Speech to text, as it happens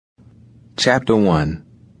Chapter 1.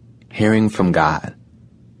 Hearing from God.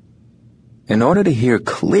 In order to hear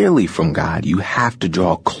clearly from God, you have to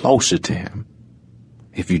draw closer to Him.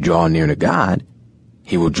 If you draw near to God,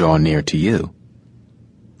 He will draw near to you.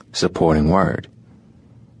 Supporting word.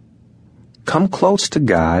 Come close to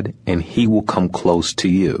God, and He will come close to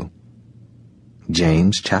you.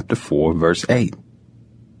 James chapter 4, verse 8.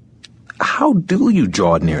 How do you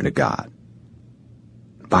draw near to God?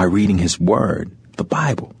 By reading His Word, the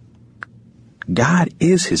Bible. God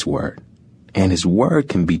is His Word, and His Word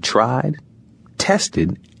can be tried,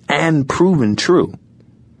 tested, and proven true.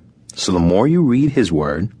 So the more you read His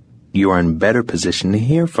Word, you are in better position to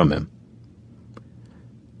hear from Him.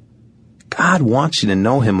 God wants you to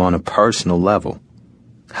know Him on a personal level,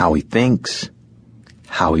 how He thinks,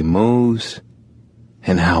 how He moves,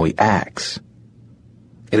 and how He acts.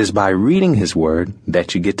 It is by reading His Word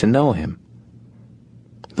that you get to know Him.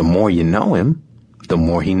 The more you know Him, the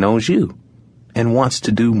more He knows you and wants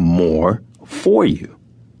to do more for you,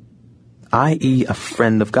 i.e., a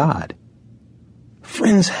friend of God.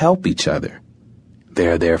 Friends help each other. They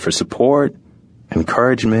are there for support,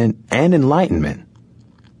 encouragement, and enlightenment.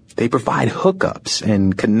 They provide hookups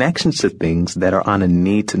and connections to things that are on a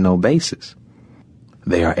need-to-know basis.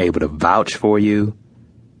 They are able to vouch for you,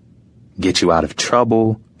 get you out of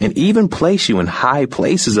trouble, and even place you in high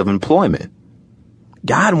places of employment.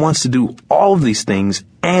 God wants to do all of these things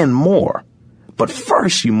and more, but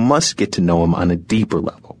first you must get to know Him on a deeper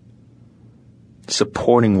level.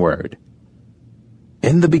 Supporting word.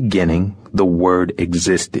 In the beginning, the Word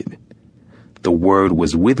existed. The Word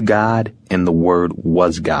was with God, and the Word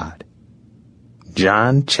was God.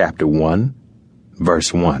 John chapter 1,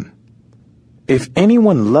 verse 1. If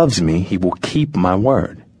anyone loves me, he will keep my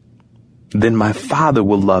word. Then my Father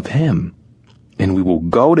will love him, and we will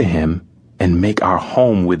go to him and make our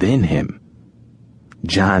home within him.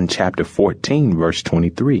 John chapter 14, verse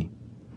 23.